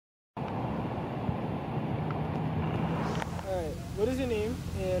What is your name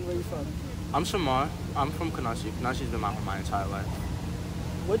and where are you from? I'm Shamar. I'm from Kanashi. Kanashi's been my home my entire life.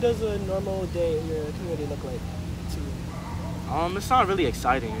 What does a normal day in your community look like to you? It's not really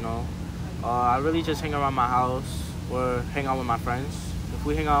exciting, you know. I really just hang around my house or hang out with my friends. If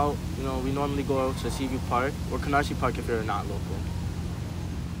we hang out, you know, we normally go out to Seaview Park or Kanashi Park if you're not local.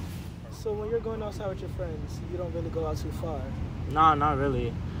 So when you're going outside with your friends, you don't really go out too far? Nah, not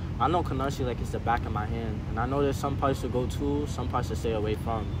really. I know Kanashi like it's the back of my hand, and I know there's some parts to go to, some parts to stay away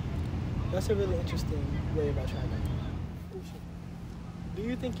from. That's a really interesting way about traveling. Do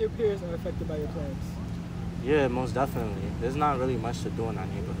you think your peers are affected by your plans? Yeah, most definitely. There's not really much to do in our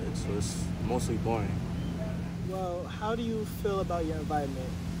neighborhood, so it's mostly boring. Well, how do you feel about your environment?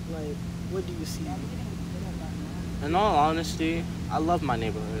 Like, what do you see? In all honesty, I love my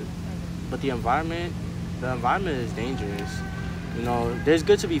neighborhood, but the environment is dangerous. You know, there's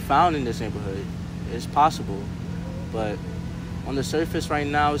good to be found in this neighborhood. It's possible, but on the surface right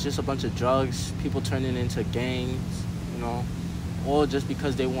now, it's just a bunch of drugs, people turning into gangs, you know, all just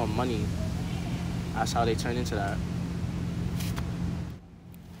because they want money. That's how they turn into that.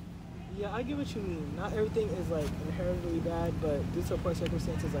 Yeah, I get what you mean. Not everything is like inherently bad, but due to poor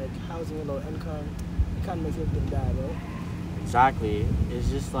circumstances like housing and low income, it kind of makes everything bad, right? Exactly. It's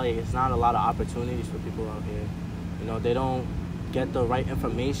just like it's not a lot of opportunities for people out here. You know, they don't get the right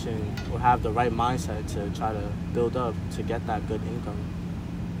information or have the right mindset to try to build up to get that good income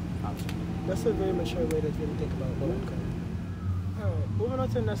option. That's a very mature way to really think about low income. All right, moving on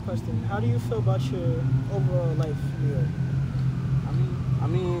to the next question. How do you feel about your overall life in New York? I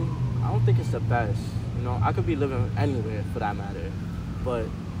mean, I don't think it's the best. You know, I could be living anywhere for that matter. But,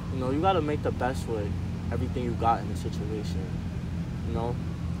 you know, you gotta make the best with everything you got in the situation. You know?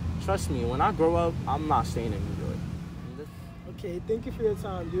 Trust me, when I grow up, I'm not staying in New York. Okay, thank you for your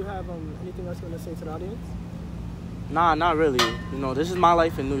time. Do you have anything else you want to say to the audience? Nah, not really. You know, this is my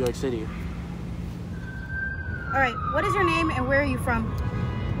life in New York City. All right, what is your name and where are you from?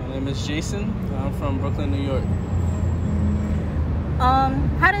 My name is Jason. I'm from Brooklyn, New York.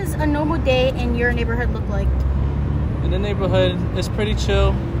 How does a normal day in your neighborhood look like? In the neighborhood, it's pretty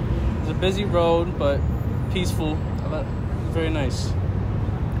chill. It's a busy road, but peaceful. Very nice.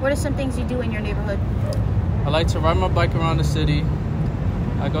 What are some things you do in your neighborhood? I like to ride my bike around the city.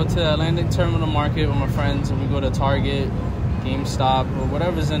 I go to the Atlantic Terminal Market with my friends, and we go to Target, GameStop, or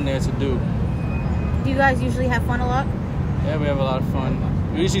whatever's in there to do. Do you guys usually have fun a lot? Yeah, we have a lot of fun.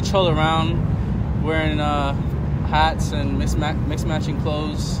 We usually troll around wearing hats and mix-matching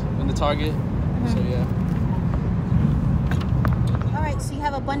clothes in the Target. Mm-hmm. So, yeah. All right, so you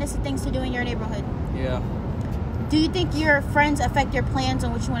have abundance of things to do in your neighborhood. Yeah. Do you think your friends affect your plans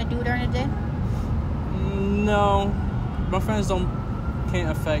on what you want to do during the day? No, my friends can't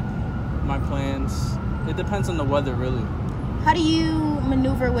affect my plans. It depends on the weather, really. How do you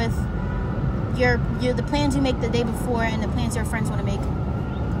maneuver with the plans you make the day before and the plans your friends want to make?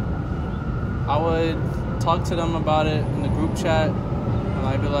 I would talk to them about it in the group chat, and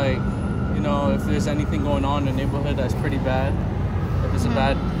I'd be like, you know, if there's anything going on in the neighborhood that's pretty bad, if it's a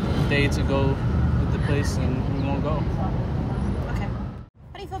bad day to go at the place, then we won't go. Okay.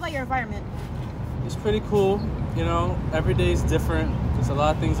 How do you feel about your environment? It's pretty cool, you know, every day is different. There's a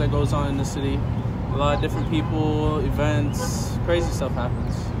lot of things that goes on in the city. A lot of different people, events, crazy stuff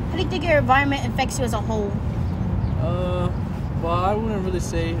happens. How do you think your environment affects you as a whole? Well, I wouldn't really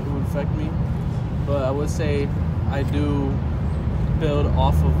say it would affect me, but I would say I do build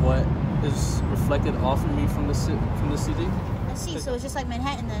off of what is reflected off of me from the city. I see, so it's just like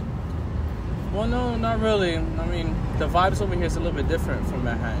Manhattan then? Well, no, not really. I mean, the vibes over here is a little bit different from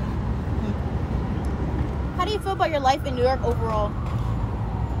Manhattan. How do you feel about your life in New York overall?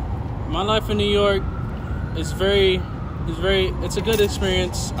 My life in New York is it's a good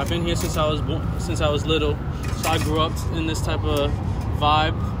experience. I've been here since I was little, so I grew up in this type of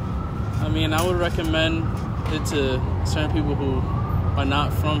vibe. I mean, I would recommend it to certain people who are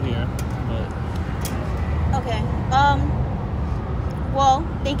not from here. But okay. Well,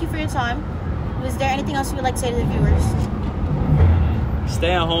 thank you for your time. Was there anything else you would like to say to the viewers?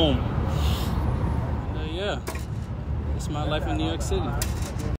 Stay at home. Yeah, it's my life in New York City.